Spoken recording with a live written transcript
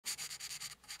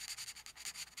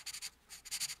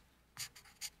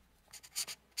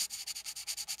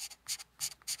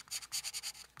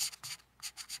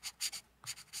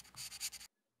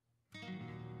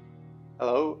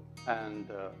Hello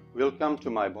and welcome to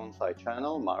my bonsai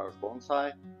channel, Mauro's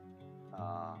Bonsai.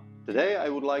 Today I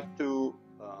would like to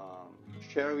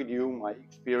share with you my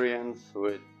experience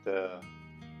with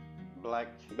black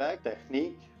bag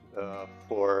technique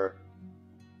for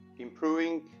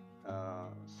improving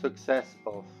success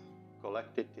of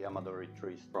collected Yamadori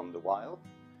trees from the wild.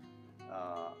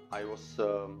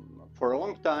 For a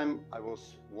long time I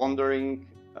was wondering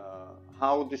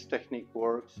how this technique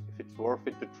works, if it's worth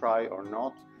it to try or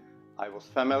not. I was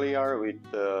familiar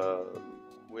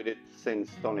with it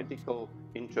since Tony Tickle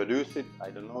introduced it.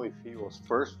 I don't know if he was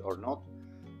first or not.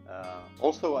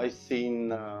 Also, I've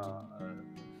seen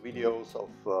videos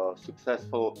of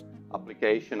successful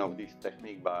application of this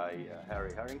technique by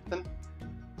Harry Harrington.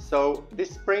 So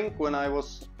this spring, when I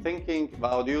was thinking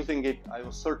about using it, I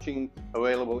was searching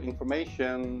available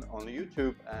information on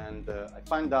YouTube, and I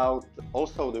found out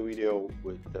also the video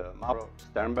with Mauro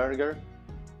Stemberger,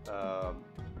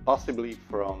 possibly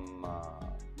from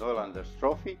Neulander's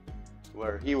Trophy,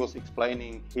 where he was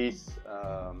explaining his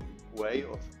way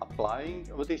of applying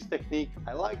this technique.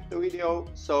 I liked the video,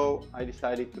 so I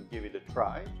decided to give it a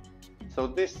try. So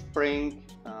this spring,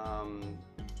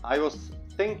 I was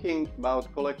thinking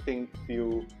about collecting a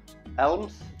few elm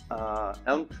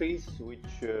trees,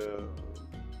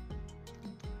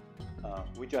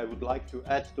 which I would like to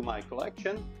add to my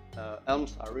collection.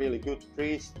 Elms are really good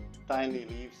trees, tiny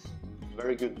leaves,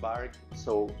 very good bark.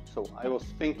 So I was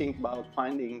thinking about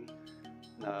finding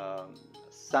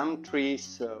some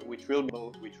trees which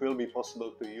will be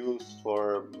possible to use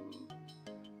for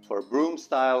broom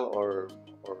style or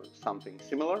something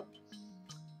similar.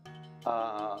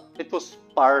 It was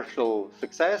partial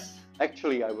success.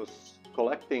 Actually, I was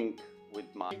collecting with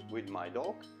my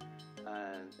dog,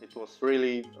 and it was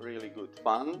really good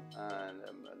fun. And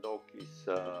the dog is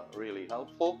really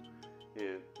helpful.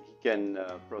 He can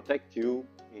protect you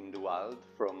in the wild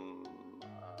from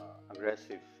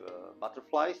aggressive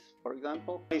butterflies, for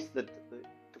example. That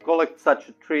to collect such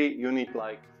a tree, you need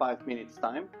like 5 minutes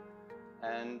time,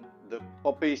 and the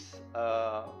puppy's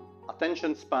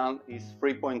attention span is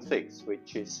 3.6,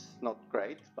 which is not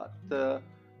great, but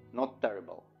not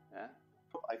terrible. Yeah?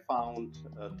 I found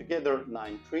together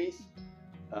 9 trees,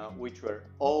 which were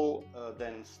all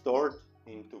then stored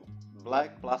into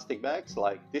black plastic bags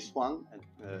like this one, and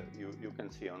you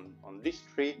can see on this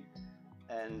tree.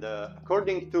 And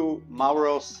according to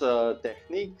Mauro's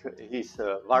technique, his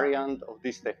variant of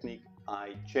this technique,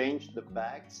 I changed the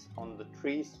bags on the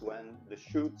trees when the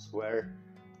shoots were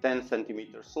 10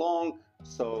 centimeters long,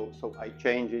 so I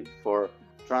changed it for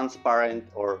transparent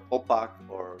or opaque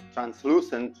or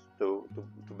translucent to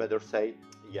better say.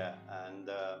 Yeah,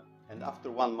 and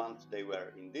after 1 month they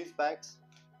were in these bags,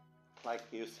 like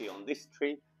you see on this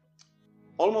tree.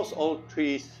 Almost all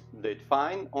trees did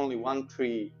fine. Only 1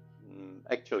 tree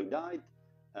actually died.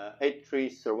 8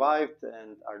 trees survived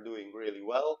and are doing really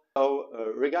well. So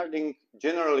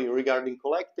generally regarding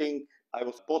collecting, I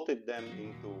was potted them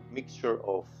into mixture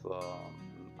of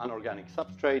anorganic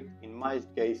substrate. In my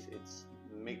case, it's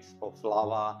a mix of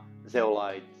lava,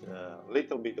 zeolite,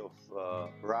 little bit of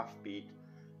rough peat,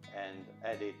 and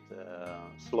added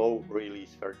slow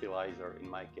release fertilizer. In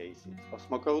my case, it's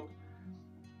Osmocote,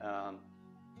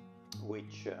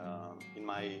 which in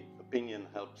my opinion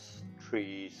helps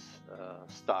trees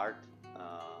start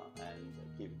and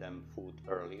give them food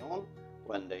early on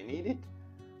when they need it.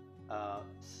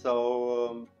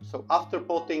 So after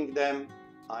potting them,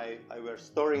 I were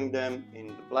storing them in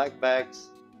the black bags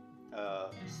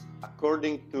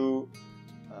according to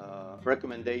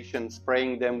recommendations,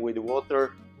 spraying them with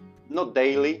water, not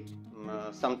daily.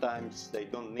 Sometimes they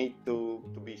don't need to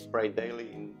be sprayed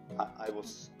daily.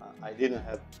 I didn't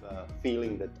have a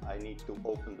feeling that I need to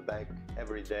open the bag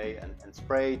every day and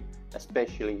spray it,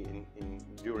 especially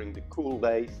during the cool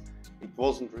days. It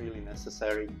wasn't really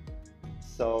necessary.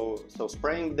 So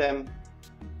spraying them,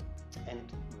 and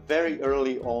very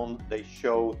early on they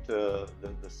showed the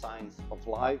signs of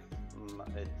life.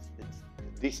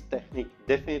 This technique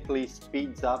definitely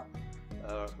speeds up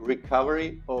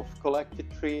recovery of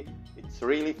collected tree. It's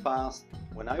really fast.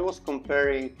 When I was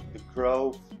comparing the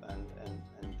growth and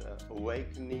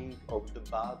awakening of the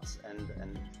buds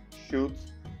and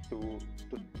shoots to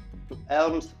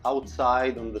elms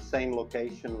outside on the same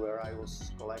location where I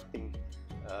was collecting,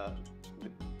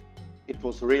 it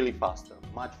was really faster,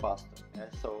 much faster. Yeah?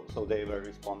 So they were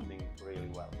responding really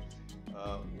well.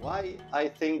 Why I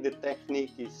think the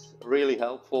technique is really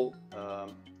helpful,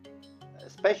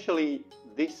 especially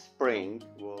this spring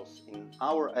was in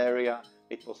our area,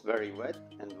 it was very wet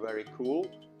and very cool.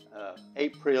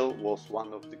 April was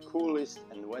one of the coolest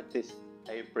and wettest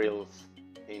Aprils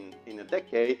in a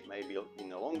decade, maybe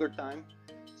in a longer time.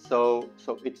 So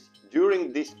it's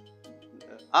during this,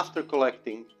 after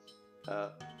collecting,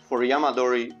 for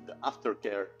Yamadori, the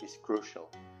aftercare is crucial.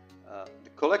 The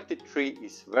collected tree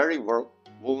is very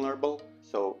vulnerable,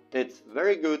 so it's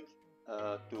very good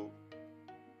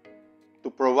to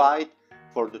provide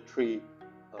for the tree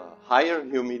higher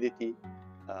humidity,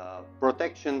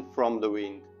 protection from the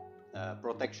wind,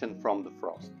 protection from the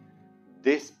frost.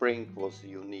 This spring was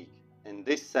unique. In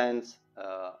this sense,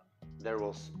 there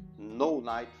was no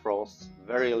night frost,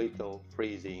 very little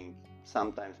freezing,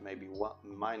 sometimes maybe -1,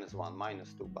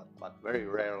 -2, but very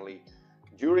rarely.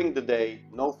 During the day,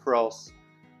 no frost,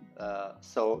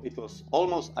 so it was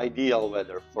almost ideal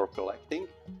weather for collecting.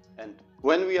 And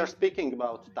when we are speaking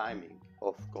about timing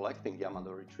of collecting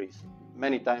Yamadori trees,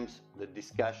 many times the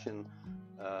discussion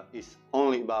is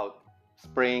only about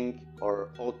spring or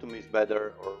autumn is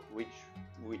better, or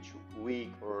which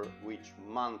week or which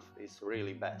month is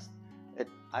really best.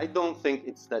 I don't think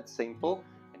it's that simple,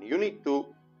 and you need to,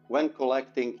 when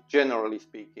collecting, generally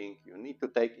speaking, you need to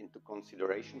take into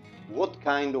consideration what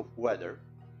kind of weather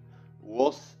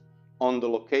was on the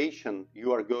location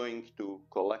you are going to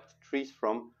collect trees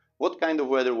from, what kind of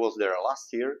weather was there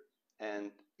last year,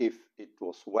 and if it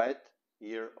was wet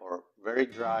year or very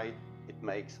dry, it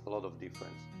makes a lot of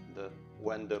difference.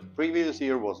 When the previous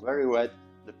year was very wet,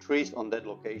 the trees on that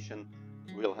location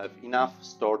will have enough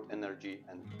stored energy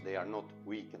and they are not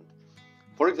weakened.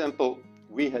 For example,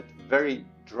 we had very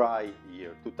dry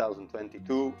year,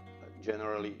 2022.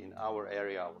 Generally in our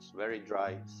area was very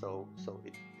dry, so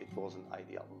it wasn't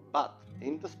ideal. But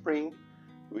in the spring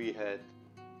we had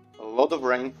a lot of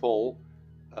rainfall,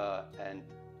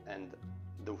 and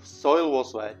the soil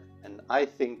was wet, and I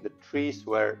think the trees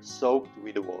were soaked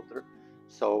with the water.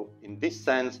 So in this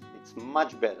sense, it's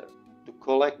much better to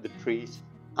collect the trees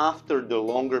after the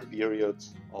longer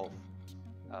periods of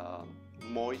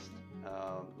moist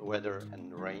weather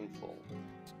and rainfall.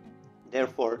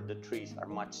 Therefore, the trees are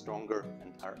much stronger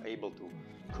and are able to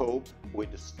cope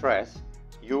with the stress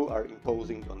you are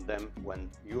imposing on them when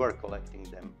you are collecting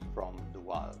them from the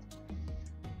wild.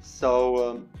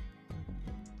 So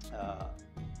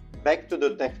back to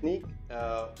the technique,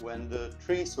 when the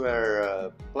trees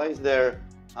were placed there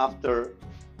after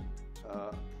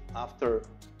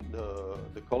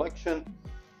the collection,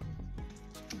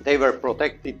 they were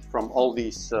protected from all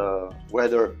these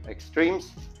weather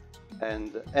extremes.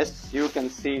 And as you can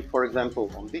see, for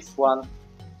example, on this one,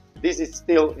 this is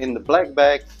still in the black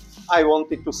bag. I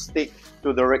wanted to stick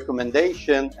to the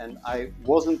recommendation, and I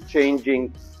wasn't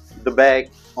changing the bag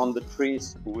on the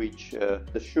trees which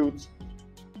the shoots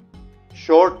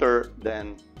shorter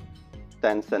than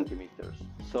 10 centimeters.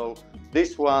 So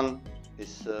this one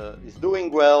is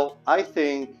doing well. I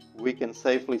think we can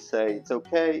safely say it's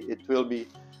okay. It will be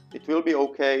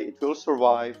okay. It will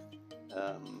survive.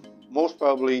 Most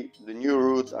probably the new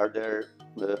roots are there.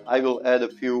 I will add a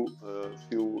few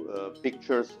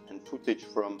pictures and footage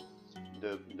from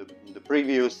the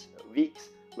previous weeks,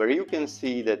 where you can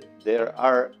see that there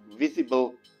are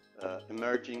visible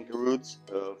emerging roots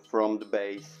from the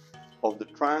base of the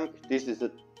trunk. This is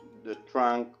the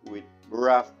trunk with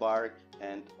rough bark,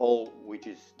 and all which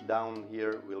is down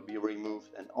here will be removed,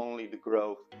 and only the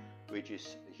growth which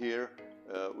is here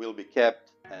will be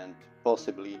kept, and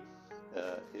possibly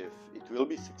if it will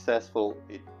be successful,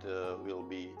 it will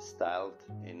be styled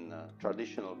in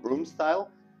traditional broom style.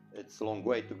 It's a long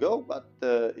way to go, but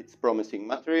it's promising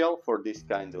material for this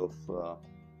kind of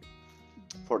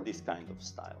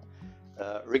style.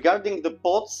 Regarding the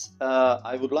pots,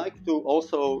 I would like to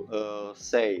also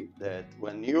say that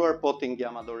when you are potting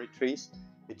Yamadori trees,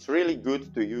 it's really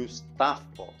good to use tough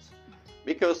pots,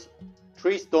 because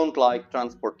trees don't like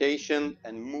transportation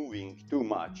and moving too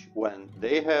much. When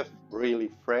they have really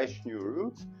fresh new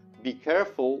roots, be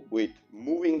careful with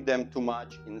moving them too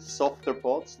much in softer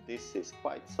pots. This is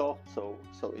quite soft, so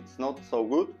it's not so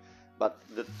good. But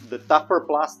the tougher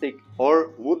plastic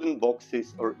or wooden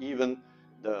boxes, or even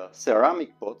the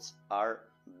ceramic pots, are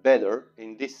better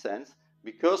in this sense,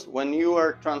 because when you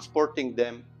are transporting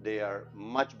them, they are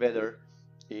much better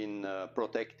in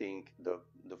protecting the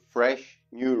fresh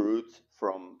new roots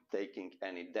from taking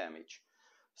any damage.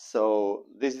 So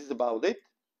this is about it.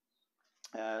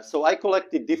 So I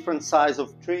collected different size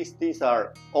of trees. These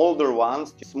are older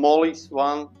ones, smallest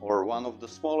one or one of the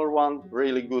smaller ones,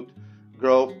 really good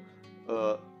growth.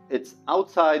 It's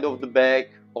outside of the bag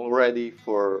already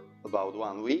for about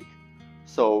 1 week,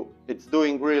 so it's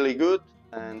doing really good,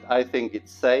 and I think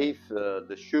it's safe.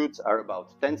 The shoots are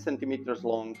about 10 centimeters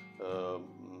long.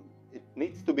 It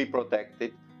needs to be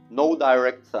protected, no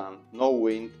direct sun, no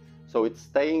wind, So it's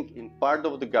staying in part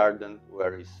of the garden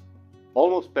where is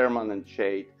almost permanent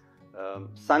shade,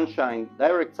 sunshine,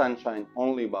 direct sunshine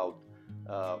only about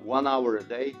 1 hour a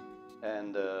day,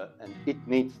 and it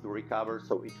needs to recover,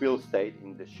 so it will stay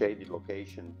in the shaded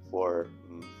location for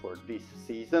this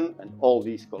season, and all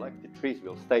these collected trees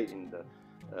will stay in the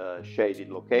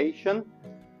shaded location.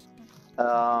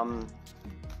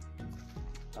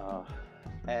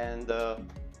 And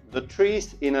the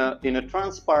trees in a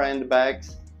transparent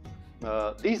bags.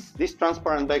 These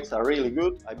transparent bags are really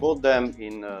good. I bought them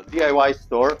in a DIY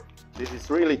store. This is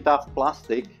really tough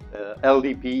plastic,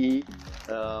 LDPE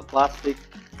plastic,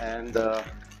 and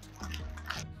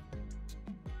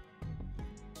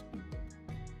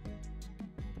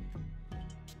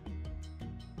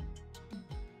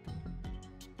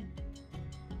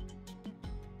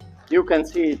you can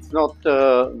see it's not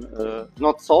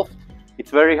soft.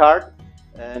 It's very hard,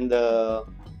 and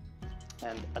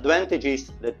advantage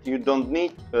is that you don't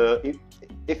need,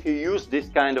 if you use this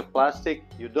kind of plastic,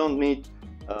 you don't need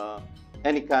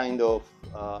any kind of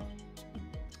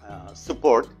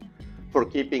support for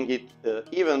keeping it,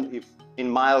 even if in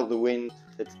mild wind,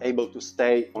 it's able to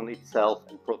stay on itself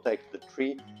and protect the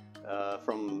tree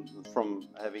from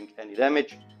having any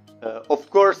damage. Of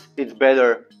course, it's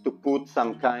better to put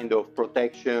some kind of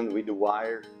protection with the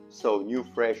wire, so new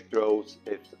fresh growth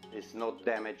is not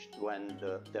damaged when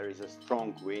there is a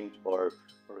strong wind, or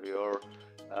your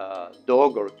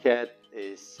dog or cat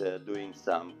is doing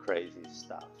some crazy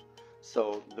stuff.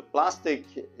 So the plastic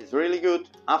is really good.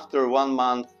 After 1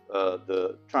 month,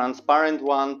 the transparent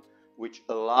one, which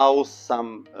allows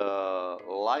some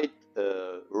light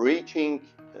reaching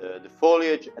the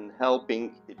foliage and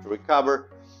helping it recover,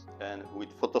 and with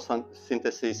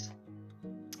photosynthesis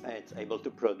it's able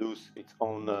to produce its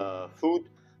own food.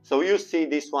 So you see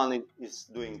this one is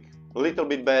doing a little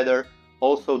bit better.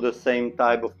 Also the same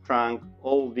type of trunk.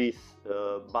 All this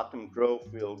bottom growth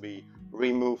will be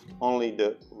removed, only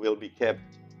will be kept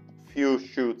few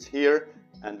shoots here,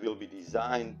 and will be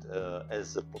designed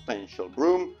as a potential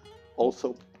broom.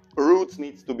 Also roots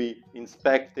needs to be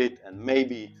inspected, and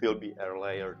maybe it will be air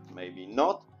layered, maybe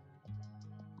not.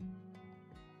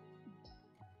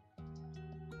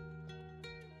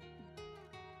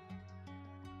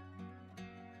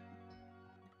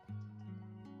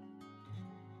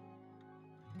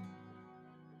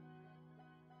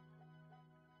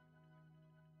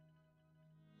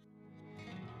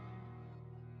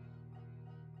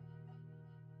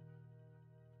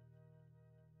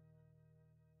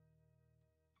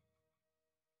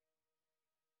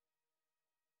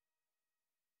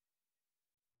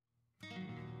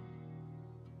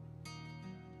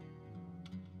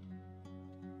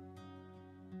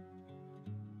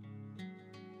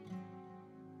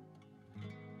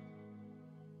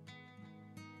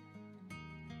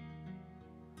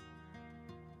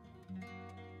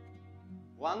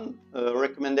 One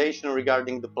recommendation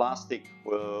regarding the plastic,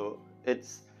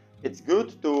 it's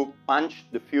good to punch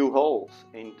the few holes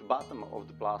in the bottom of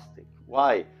the plastic.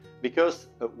 Why? Because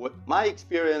what my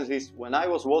experience is, when I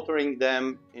was watering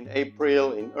them in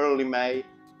April, in early May,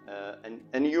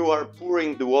 and you are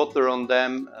pouring the water on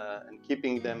them and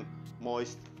keeping them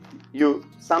moist, you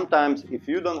sometimes, if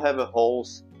you don't have a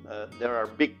holes, there are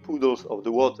big puddles of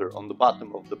the water on the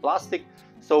bottom of the plastic.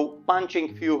 So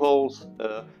punching few holes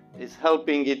is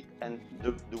helping it, and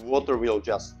the water will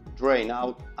just drain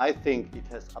out. I think it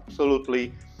has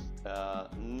absolutely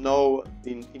in no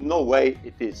way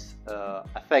it is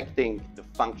affecting the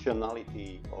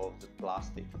functionality of the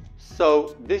plastic.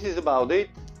 So this is about it,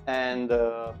 and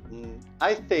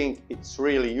I think it's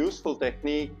really useful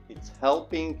technique. It's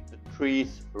helping the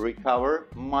trees recover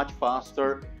much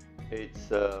faster.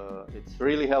 It's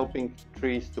really helping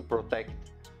trees to protect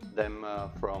them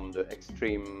from the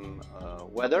extreme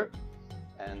weather,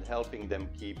 and helping them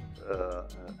keeping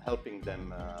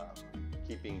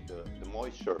the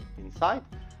moisture inside.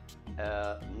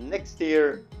 Next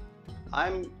year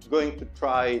I'm going to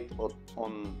try it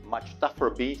on much tougher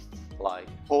beasts like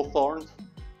hawthorns.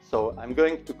 So I'm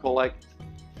going to collect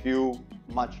few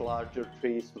much larger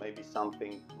trees, maybe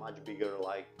something much bigger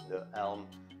like the elm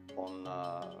on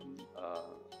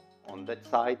that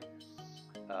side.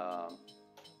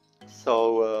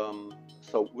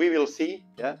 So we will see.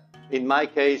 Yeah, in my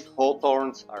case,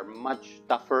 hawthorns are much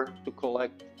tougher to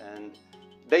collect, and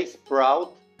they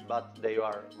sprout, but they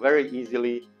are very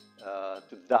easily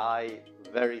to die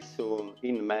very soon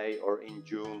in May or in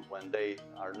June when they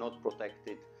are not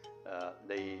protected.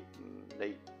 They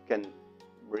can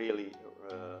really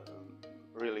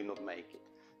not make it.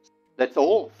 That's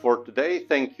all for today.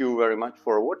 Thank you very much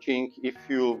for watching. If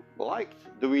you liked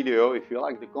the video, if you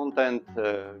like the content,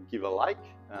 give a like,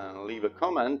 leave a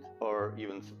comment, or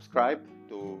even subscribe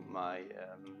to my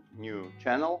new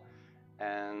channel.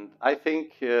 And I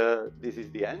think this is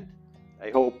the end.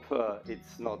 I hope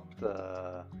it's not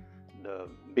the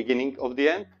beginning of the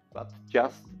end, but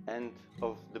just end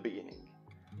of the beginning.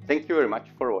 Thank you very much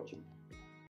for watching.